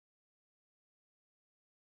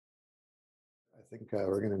think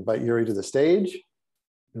we're going to invite Yuri to the stage.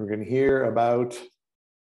 And we're going to hear about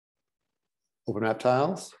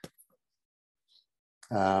OpenMapTiles.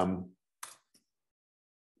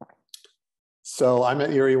 So I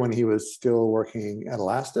met Yuri when he was still working at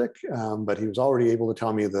Elastic, but he was already able to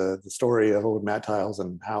tell me the story of OpenMapTiles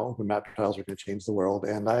and how OpenMapTiles are going to change the world.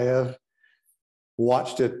 And I have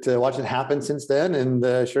watched it happen since then.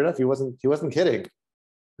 And sure enough, he wasn't kidding.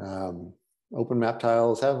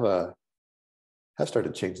 OpenMapTiles have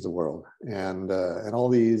started to change the world, and all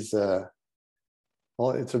these.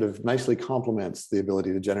 It sort of nicely complements the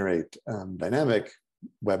ability to generate dynamic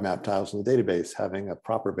web map tiles in the database, having a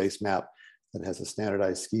proper base map that has a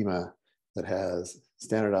standardized schema, that has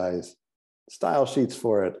standardized style sheets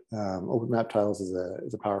for it. OpenMapTiles is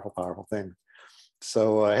a powerful, powerful thing.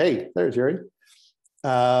 So hey, there's Yuri.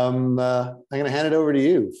 I'm going to hand it over to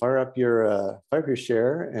you. Fire up your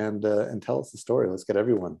share and tell us the story. Let's get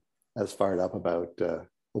everyone as fired up about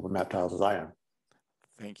OpenMapTiles as I am.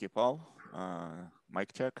 Thank you, Paul.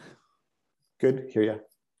 Mic check. Good, hear ya.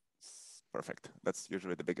 Perfect. That's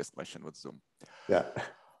usually the biggest question with Zoom. Yeah.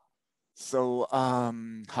 So,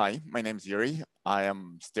 hi, my name is Yuri. I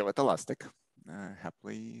am still at Elastic,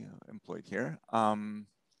 happily employed here.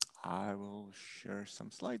 I will share some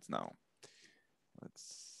slides now.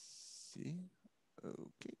 Let's see.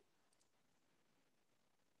 Okay.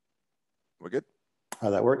 We're good? How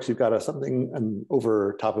that works, you've got something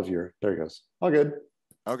over top of your, there it goes. All good.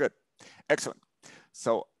 Oh, good. Excellent.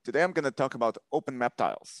 So today I'm going to talk about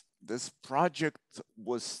OpenMapTiles. This project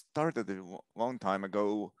was started a long time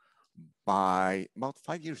ago about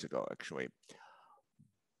 5 years ago, actually,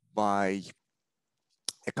 by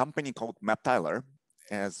a company called MapTiler,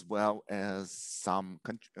 as well as some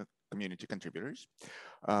community contributors.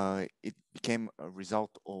 It became a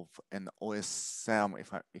result of an OSM,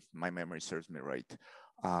 if my memory serves me right,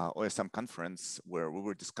 OSM conference where we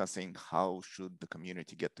were discussing how should the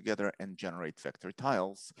community get together and generate vector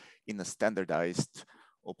tiles in a standardized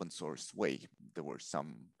open source way. There were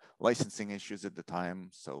some licensing issues at the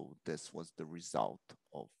time, so this was the result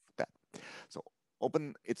of that. So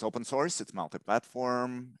it's open source, it's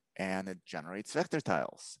multi-platform, and it generates vector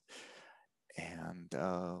tiles. And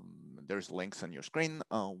there's links on your screen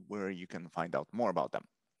where you can find out more about them.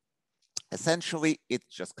 Essentially, it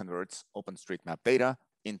just converts OpenStreetMap data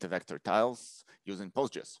into vector tiles using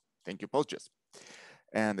PostGIS. Thank you, PostGIS.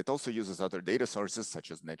 And it also uses other data sources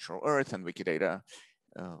such as Natural Earth and Wikidata,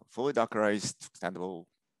 fully Dockerized, extendable.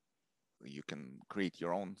 You can create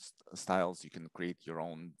your own styles. You can create your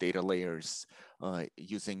own data layers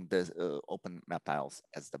using the OpenMapTiles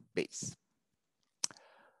as the base.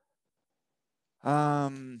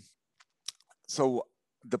 So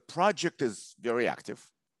the project is very active.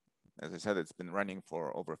 As I said, it's been running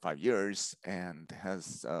for over 5 years and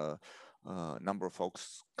has a number of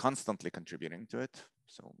folks constantly contributing to it.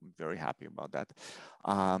 So I'm very happy about that.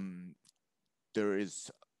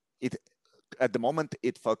 At the moment,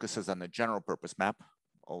 it focuses on a general purpose map,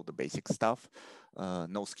 all the basic stuff,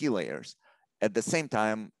 no ski layers. At the same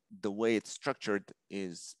time, the way it's structured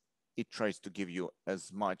is it tries to give you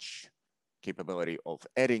as much capability of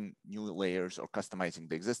adding new layers or customizing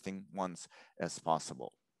the existing ones as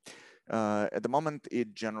possible. At the moment,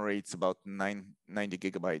 it generates about 90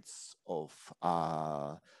 gigabytes of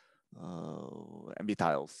MB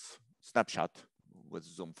tiles snapshot with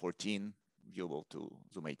Zoom 14 viewable to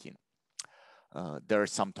Zoom 18. There are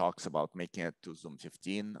some talks about making it to Zoom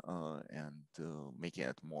 15 and making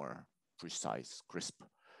it more precise, crisp,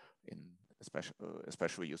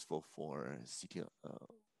 especially useful for city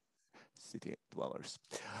dwellers.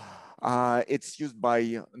 It's used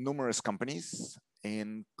by numerous companies,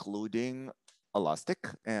 including Elastic,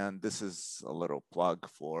 and this is a little plug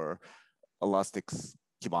for Elastic's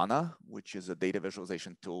Kibana, which is a data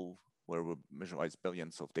visualization tool where we visualize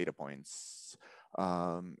billions of data points,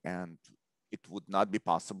 and it would not be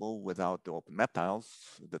possible without the OpenMapTiles.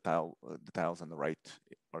 The tiles on the right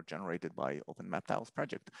are generated by OpenMapTiles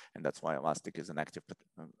project, and that's why Elastic is an active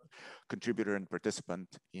contributor and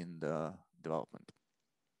participant in the development.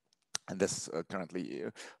 And this currently,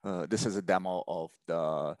 this is a demo of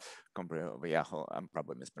the, I'm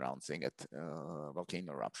probably mispronouncing it,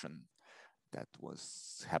 volcano eruption that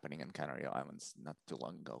was happening in Canary Islands not too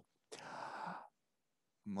long ago.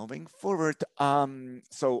 Moving forward,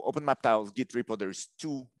 so OpenMapTiles Git repo, there's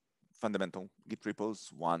two fundamental Git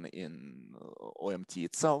repos, one in OMT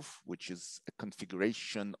itself, which is a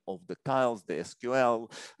configuration of the tiles, the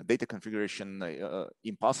SQL, data configuration,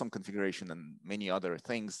 IMPOSSUM configuration, and many other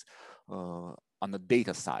things on the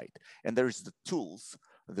data side. And there's the tools.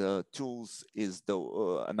 The tools is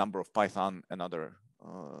a number of Python and other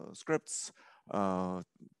scripts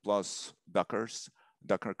plus Docker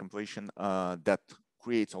completion that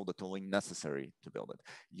creates all the tooling necessary to build it.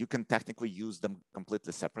 You can technically use them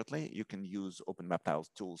completely separately. You can use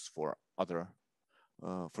OpenMapTiles tools for other,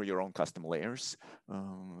 for your own custom layers,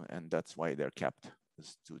 and that's why they're kept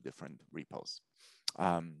as two different repos.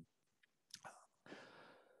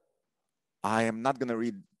 I am not going to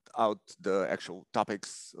read out the actual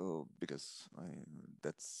topics because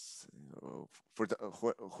that's for the,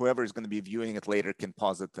 whoever is going to be viewing it later can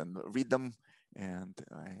pause it and read them, and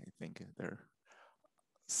I think they're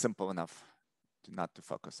simple enough to not to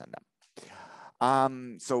focus on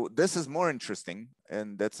them. So this is more interesting,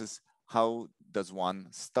 and this is how does one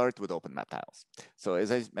start with OpenMapTiles. So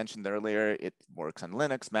as I mentioned earlier, it works on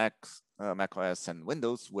Linux, Mac OS, and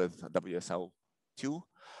Windows with WSL2.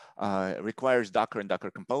 It requires Docker and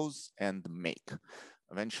Docker Compose and Make.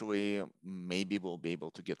 Eventually, maybe we'll be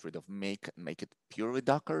able to get rid of Make and make it purely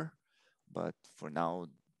Docker, but for now,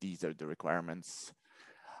 these are the requirements.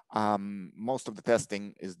 Most of the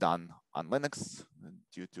testing is done on Linux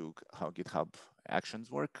due to how GitHub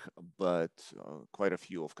Actions work, but quite a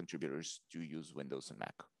few of contributors do use Windows and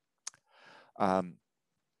Mac.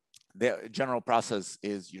 The general process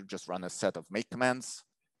is you just run a set of make commands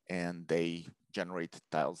and they generate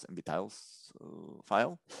tiles, MB-tiles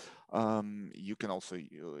file. You can also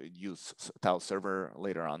use tile server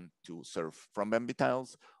later on to serve from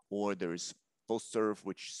MB-tiles, or there's PostServe,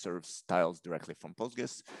 which serves tiles directly from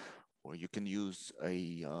PostGIS, or you can use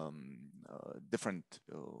a different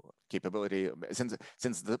capability.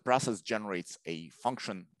 Since the process generates a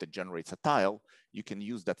function that generates a tile, you can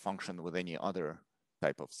use that function with any other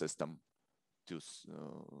type of system to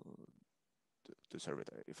serve it.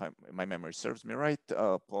 If my memory serves me right,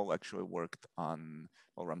 Paul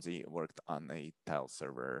Ramsey worked on a tile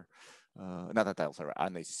server, not a tile server,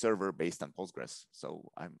 on a server based on Postgres. So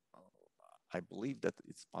I believe that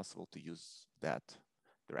it's possible to use that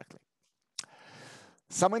directly.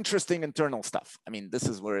 Some interesting internal stuff. I mean, this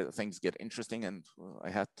is where things get interesting, and I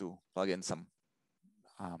had to plug in some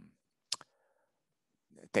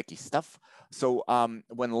techie stuff. So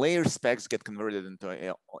when layer specs get converted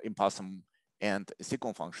into IMPOSSUM and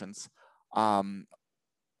SQL functions,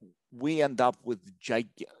 we end up with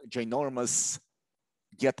ginormous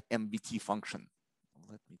get MBT function.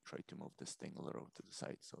 Let me try to move this thing a little to the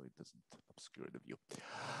side so it doesn't obscure the view.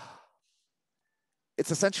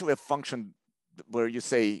 It's essentially a function where you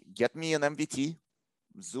say, get me an MVT,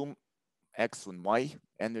 zoom X and Y,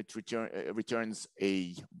 and it returns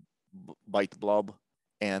a byte blob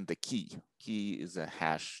and the key. Key is a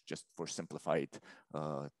hash just for simplified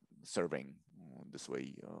serving. This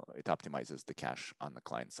way, it optimizes the cache on the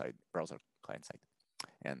client side, browser client side,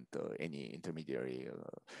 and any intermediary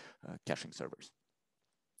caching servers.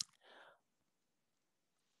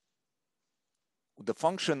 The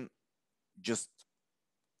function just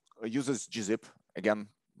uses gzip. Again,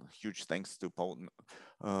 huge thanks to Paul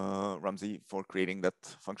Ramsey for creating that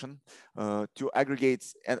function to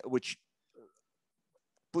aggregate, which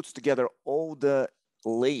puts together all the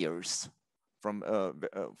layers from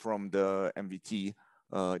the MVT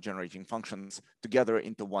generating functions together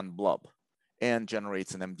into one blob and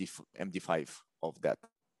generates an MD5 of that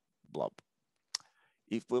blob.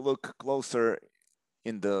 If we look closer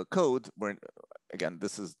in the code, where again,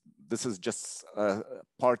 this is just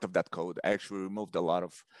part of that code. I actually removed a lot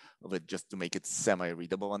of it just to make it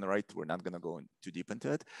semi-readable on the right. We're not going to go too deep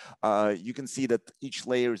into it. You can see that each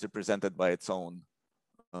layer is represented by its own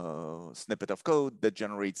snippet of code that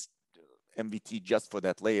generates MVT just for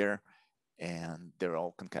that layer, and they're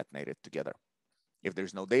all concatenated together. If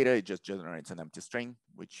there's no data, it just generates an empty string,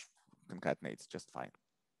 which concatenates just fine.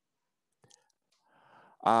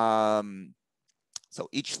 So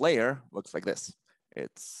each layer looks like this.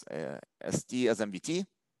 It's ST as MVT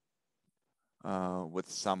with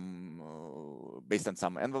some, based on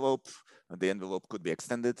some envelope. The envelope could be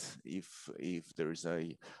extended if there's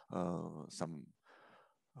some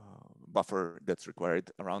buffer that's required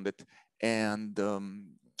around it. And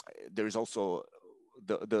there's also,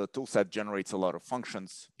 the toolset generates a lot of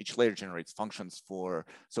functions. Each layer generates functions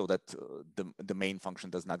so that the main function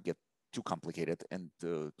does not get too complicated and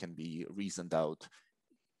can be reasoned out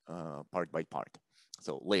part by part.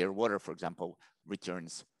 So layer water, for example,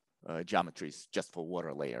 returns geometries just for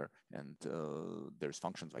water layer, and there's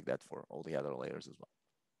functions like that for all the other layers as well.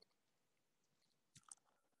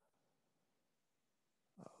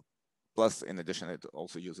 Plus, in addition, it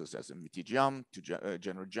also uses SMVT geom to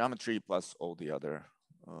generate geometry, plus all the other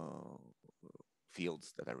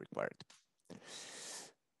fields that are required.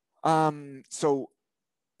 So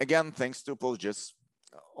again, thanks to PostGIS,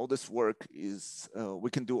 all this work is, we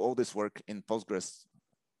can do all this work in Postgres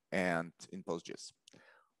and in PostGIS,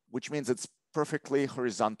 which means it's perfectly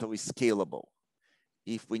horizontally scalable.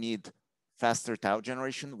 If we need faster tile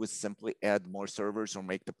generation, we simply add more servers or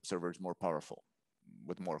make the servers more powerful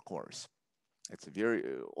with more cores. It's a very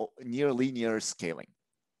near linear scaling.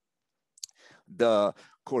 The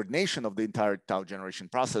coordination of the entire tile generation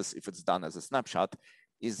process, if it's done as a snapshot,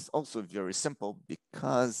 is also very simple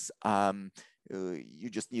because you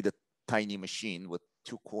just need a tiny machine with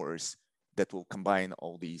 2 cores that will combine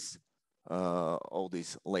all these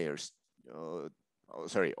layers, all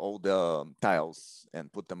the tiles,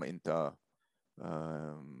 and put them into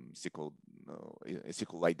SQLite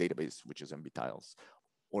database, which is MBTiles,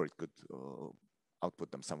 or it could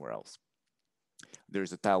output them somewhere else.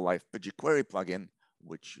 There's a TileLife BigQuery plugin,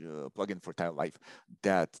 which plugin for TileLife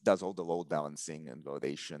that does all the load balancing and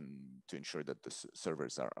validation to ensure that the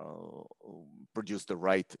servers are produce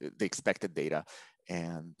the expected data.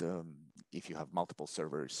 And if you have multiple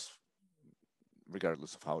servers,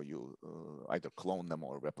 regardless of how you either clone them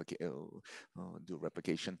or do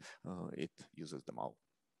replication, it uses them all.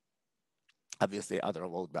 Obviously, other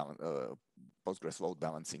Postgres load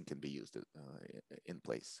balancing can be used in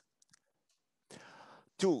place.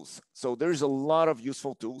 Tools. So there's a lot of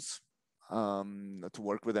useful tools to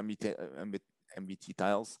work with MBT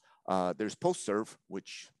tiles. There's PostServe,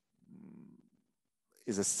 which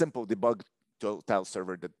is a simple debug tile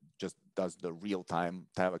server that just does the real-time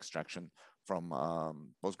tile extraction from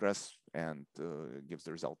Postgres and gives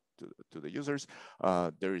the result to the users.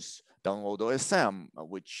 There's Download OSM,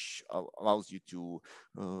 which allows you to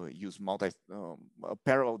use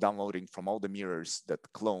parallel downloading from all the mirrors that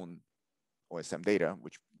clone OSM data,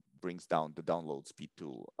 which brings down the download speed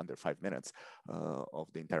to under 5 minutes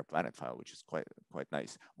of the entire planet file, which is quite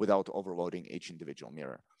nice, without overloading each individual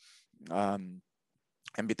mirror.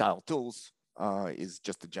 MBTile tools is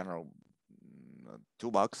just a general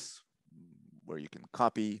toolbox where you can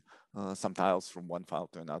copy some tiles from one file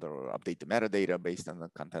to another, or update the metadata based on the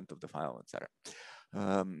content of the file, etc.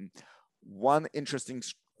 One interesting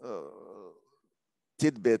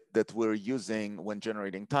tidbit that we're using when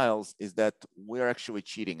generating tiles is that we're actually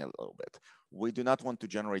cheating a little bit. We do not want to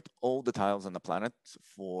generate all the tiles on the planet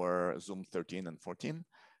for Zoom 13 and 14,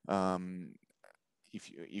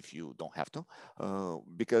 if you don't have to,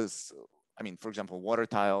 because, I mean, for example, water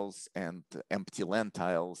tiles and empty land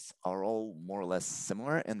tiles are all more or less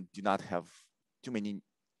similar and do not have too many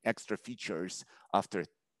extra features after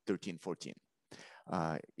 13, 14.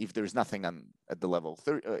 If there's nothing at the level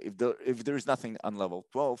if there's nothing on level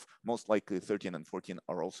 12, most likely 13 and 14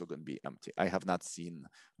 are also going to be empty. I have not seen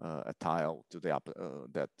a tile to the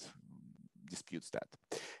that disputes that.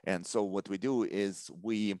 And so what we do is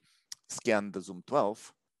we scan the Zoom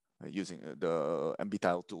 12 using the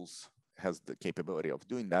MBTile tools has the capability of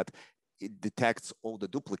doing that. It detects all the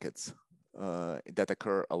duplicates that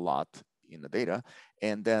occur a lot in the data,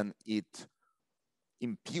 and then it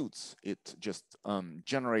imputes, it just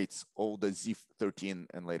generates all the Z13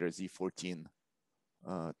 and later Z14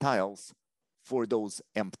 tiles for those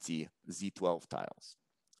empty Z12 tiles.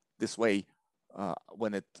 This way,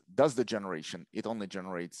 when it does the generation, it only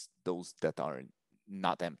generates those that are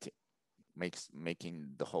not empty,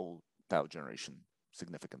 making the whole tile generation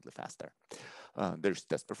significantly faster. There's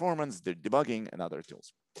test performance, there's debugging, and other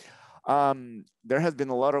tools. There has been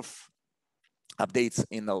a lot of updates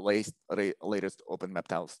in the latest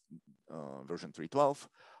OpenMapTiles version 3.12.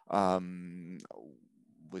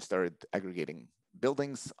 We started aggregating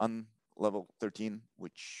buildings on level 13,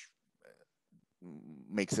 which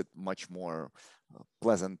makes it much more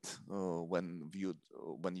pleasant when viewed,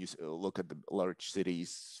 when you look at the large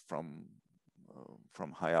cities from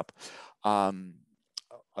high up.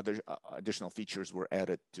 Other additional features were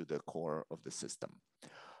added to the core of the system.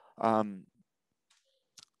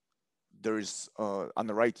 There's on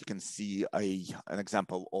the right, you can see an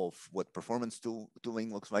example of what performance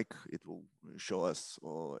tooling looks like. It will show us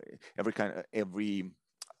every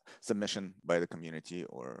submission by the community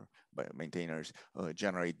or by maintainers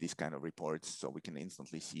generate these kind of reports, so we can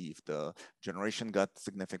instantly see if the generation got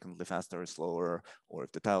significantly faster or slower, or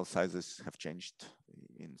if the tile sizes have changed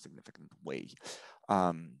in a significant way.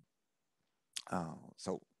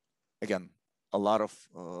 So again, a lot of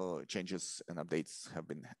changes and updates have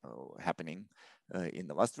been happening in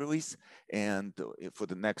the last release, and for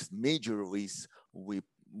the next major release,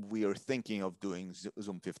 we are thinking of doing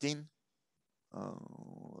Zoom 15.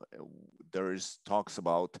 there's talks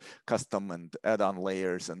about custom and add-on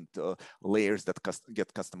layers and layers that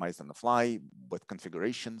get customized on the fly with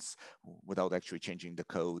configurations without actually changing the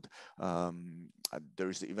code.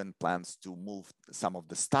 There's even plans to move some of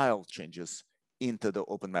the style changes into the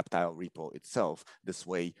OpenMapTile repo itself. This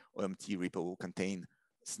way, OMT repo will contain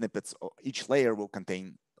snippets, or each layer will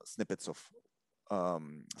contain snippets of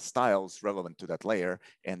styles relevant to that layer,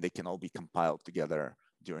 and they can all be compiled together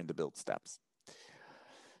during the build steps.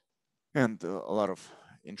 And a lot of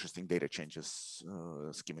interesting data changes,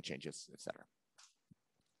 schema changes, etc.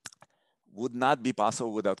 Would not be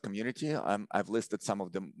possible without community. I've listed some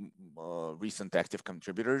of the recent active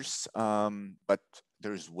contributors, but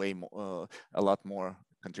there's way more, a lot more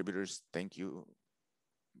contributors. Thank you.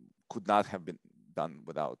 Could not have been done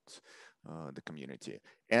without the community,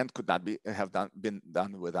 and could not been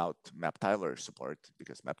done without MapTiler support,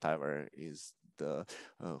 because MapTiler is the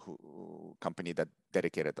company that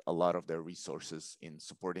dedicated a lot of their resources in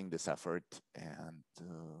supporting this effort and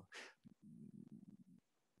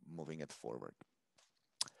moving it forward.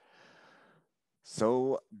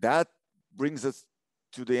 So that brings us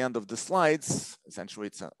to the end of the slides. Essentially,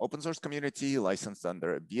 it's an open source community licensed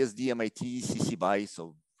under BSD, MIT, CC BY,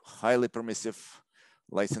 so highly permissive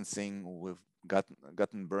licensing. We've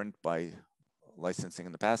gotten burned by licensing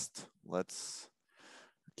in the past. Let's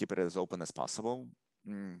keep it as open as possible.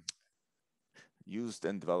 Used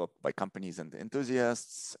and developed by companies and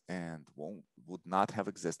enthusiasts, and would not have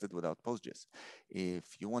existed without PostGIS.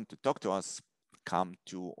 If you want to talk to us, come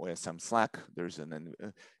to OSM Slack. There's an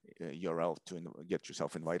URL to get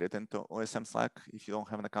yourself invited into OSM Slack if you don't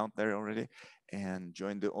have an account there already, and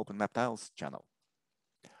join the OpenMapTiles channel.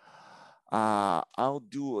 I'll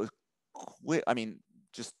do a quick,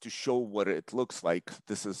 just to show what it looks like.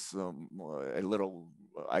 This is a little,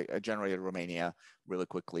 I generated Romania really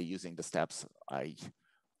quickly using the steps I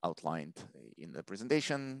outlined in the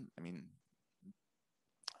presentation. Let me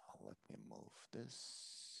move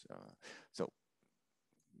this. So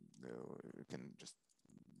you can just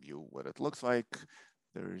view what it looks like.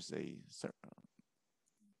 There's a,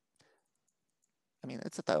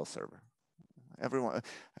 it's a tile server. Everyone,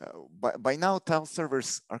 by now, tile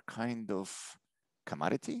servers are kind of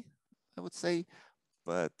commodity, I would say,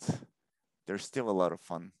 but there's still a lot of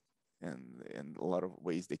fun and a lot of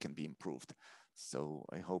ways they can be improved. So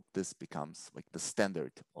I hope this becomes like the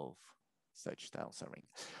standard of such tile serving.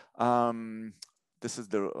 This is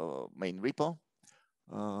the main repo,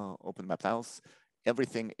 OpenMapTiles.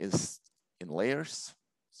 Everything is in layers.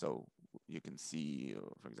 So you can see,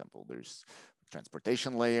 for example, there's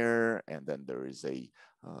transportation layer, and then there is a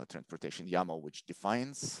transportation YAML which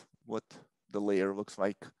defines what the layer looks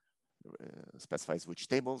like, specifies which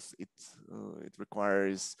tables it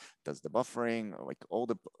requires, does the buffering, like all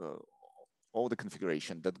the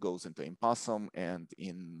configuration that goes into InPossum and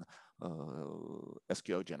in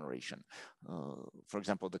SQL generation. For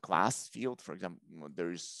example, the class field, for example,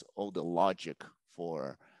 there's all the logic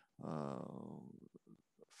for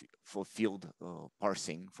field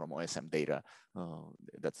parsing from OSM data.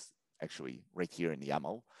 That's actually right here in the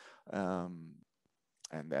YAML.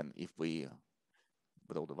 And then if we,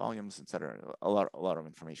 with all the volumes, etc., a lot of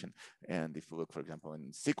information. And if we look, for example,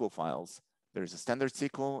 in SQL files, there's a standard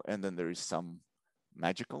SQL, and then there is some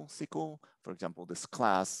magical SQL. For example, this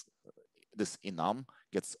class, this enum,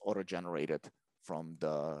 gets auto-generated from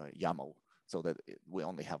the YAML, so that we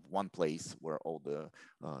only have one place where all the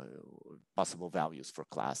possible values for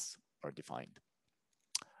class are defined.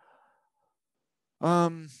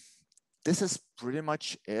 This is pretty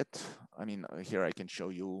much it. Here I can show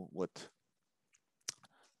you what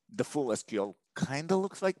the full SQL kind of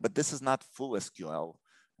looks like, but this is not full SQL.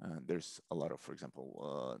 There's a lot of, for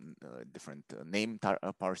example, different name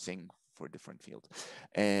parsing for different fields.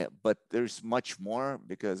 But there's much more,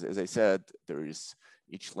 because as I said,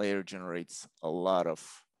 each layer generates a lot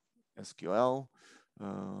of SQL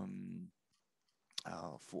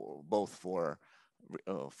for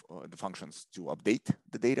the functions to update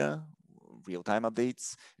the data, real-time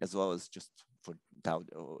updates, as well as just for tile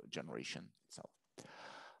generation itself.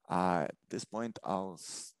 At this point, I'll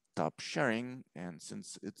stop sharing, and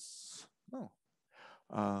since it's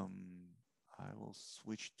I will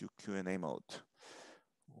switch to Q&A mode.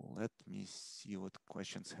 Let me see what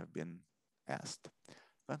questions have been asked.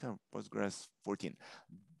 Postgres 14,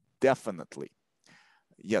 definitely.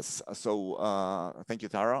 Yes, so thank you,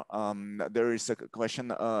 Tara. There is a question,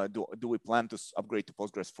 do we plan to upgrade to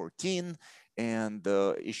Postgres 14, and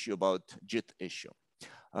the issue about JIT issue.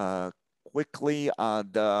 Quickly,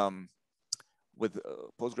 with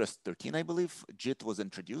Postgres 13, I believe, JIT was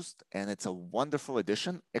introduced, and it's a wonderful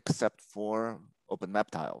addition, except for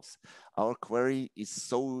OpenMapTiles. Our query is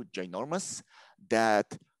so ginormous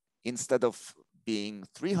that instead of being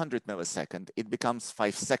 300 millisecond, it becomes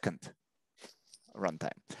 5-second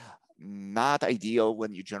runtime. Not ideal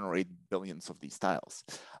when you generate billions of these tiles.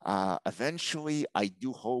 Eventually, I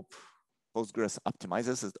do hope Postgres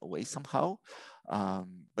optimizes it away somehow,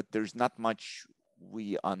 but there's not much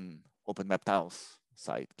we on OpenMapTiles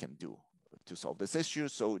side can do to solve this issue,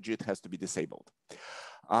 so JIT has to be disabled.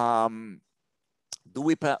 Do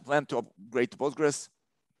we plan to upgrade to Postgres?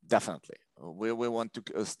 Definitely. We want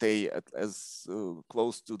to stay as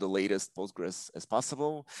close to the latest Postgres as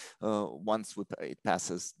possible once it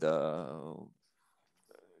passes the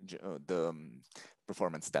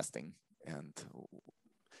performance testing, and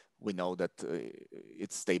we know that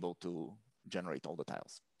it's stable to generate all the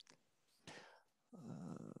tiles.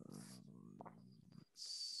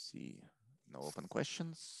 Let's see, no open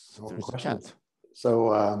questions. No open There's questions. chat.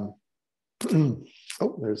 So,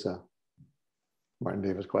 oh, there's a Martin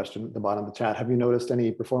Davis question at the bottom of the chat. Have you noticed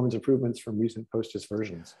any performance improvements from recent PostGIS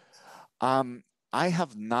versions? I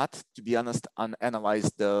have not, to be honest,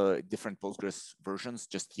 analyzed the different Postgres versions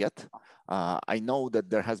just yet. I know that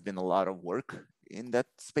there has been a lot of work in that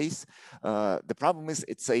space. The problem is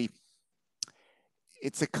it's a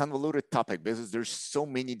convoluted topic because there's so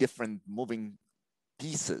many different moving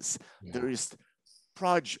pieces. Yeah. There is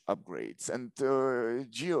proj upgrades and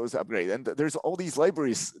geos upgrade, and there's all these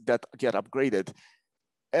libraries that get upgraded,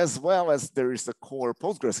 as well as there is a core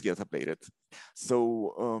Postgres get updated.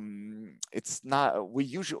 So it's not, we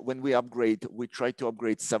usually, when we upgrade, we try to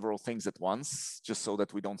upgrade several things at once, just so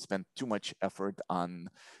that we don't spend too much effort on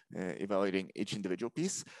evaluating each individual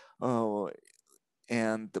piece.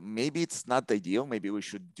 And maybe it's not ideal. Maybe we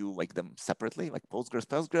should do like them separately, like Postgres,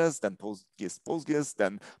 then PostGIS,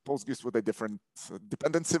 then Postgres with a different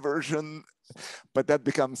dependency version. But that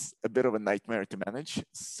becomes a bit of a nightmare to manage.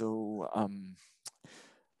 So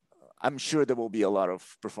I'm sure there will be a lot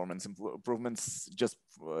of performance improvements just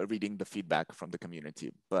reading the feedback from the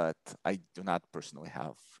community, but I do not personally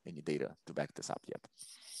have any data to back this up yet.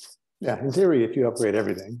 Yeah, in theory, if you upgrade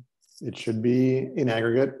everything, it should be in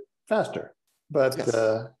aggregate faster. But yes.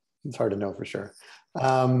 It's hard to know for sure.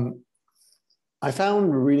 I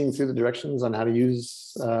found reading through the directions on how to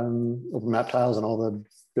use OpenMapTiles and all the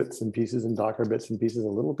bits and pieces and Docker bits and pieces a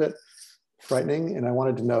little bit frightening. And I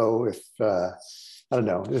wanted to know if, I don't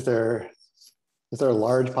know, is there a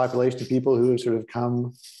large population of people who have sort of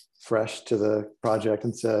come fresh to the project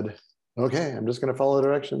and said, okay, I'm just going to follow the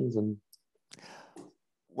directions? And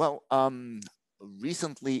well,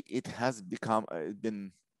 recently it has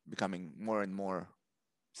been becoming more and more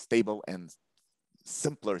stable and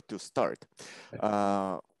simpler to start.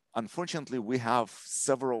 Unfortunately, we have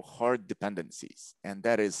several hard dependencies, and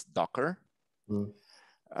that is Docker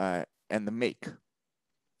and the make.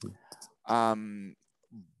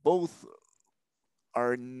 Both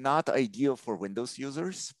are not ideal for Windows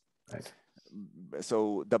users. Right.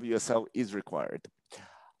 So WSL is required.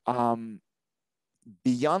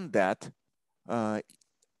 Beyond that,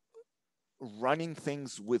 running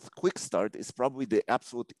things with quick start is probably the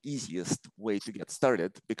absolute easiest way to get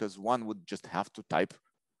started, because one would just have to type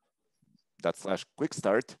 /quick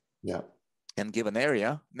start, yeah, and give an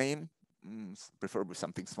area name, preferably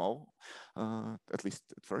something small, at least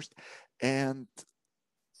at first. And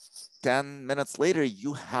 10 minutes later,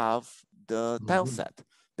 you have the tile set.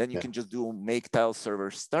 Then you can just do make tile server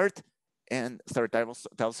start and start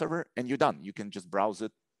tile server, and you're done. You can just browse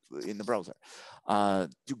it in the browser.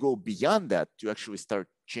 To go beyond that, to actually start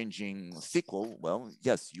changing SQL, well,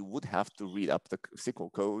 yes, you would have to read up the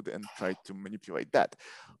SQL code and try to manipulate that.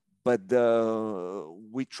 But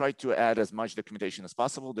we try to add as much documentation as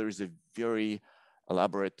possible. There is a very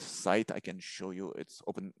elaborate site I can show you. It's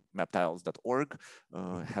openmaptiles.org.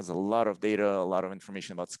 Has a lot of data, a lot of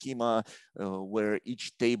information about schema, where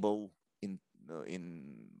each table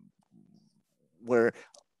where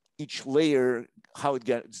each layer, how it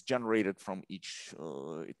gets generated from each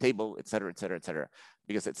table, et cetera, et cetera, et cetera.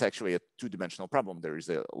 Because it's actually a two-dimensional problem. There is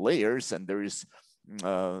layers, and there is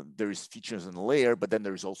features in the layer, but then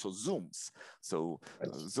there's also zooms. So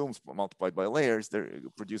zooms multiplied by layers, there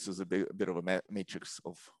produces a bit of a matrix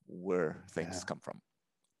of where things come from.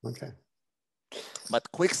 Okay.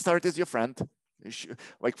 But quick start is your friend.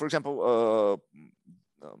 Like, for example,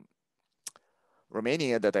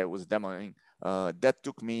 Romania that I was demoing, that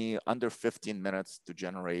took me under 15 minutes to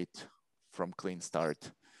generate from clean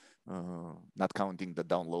start, not counting the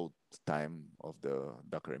download time of the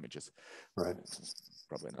Docker images. Right.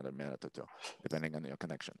 Probably another minute or two, depending on your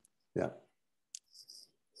connection. Yeah.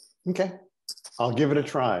 Okay. I'll give it a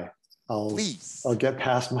try. Please. I'll get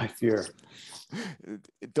past my fear.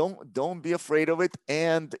 Don't be afraid of it.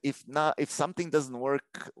 And if something doesn't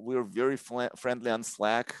work, we're very friendly on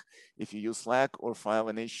Slack. If you use Slack or file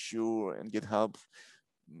an issue and get help,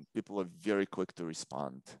 people are very quick to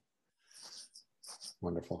respond.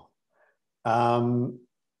 Wonderful.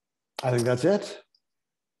 I think that's it.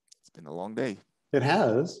 It's been a long day. It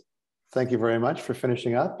has. Thank you very much for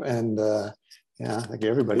finishing up, and yeah, thank you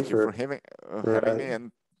everybody for having me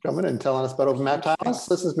and coming and telling us about OpenMapTiles.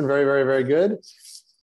 This has been very, very, very good.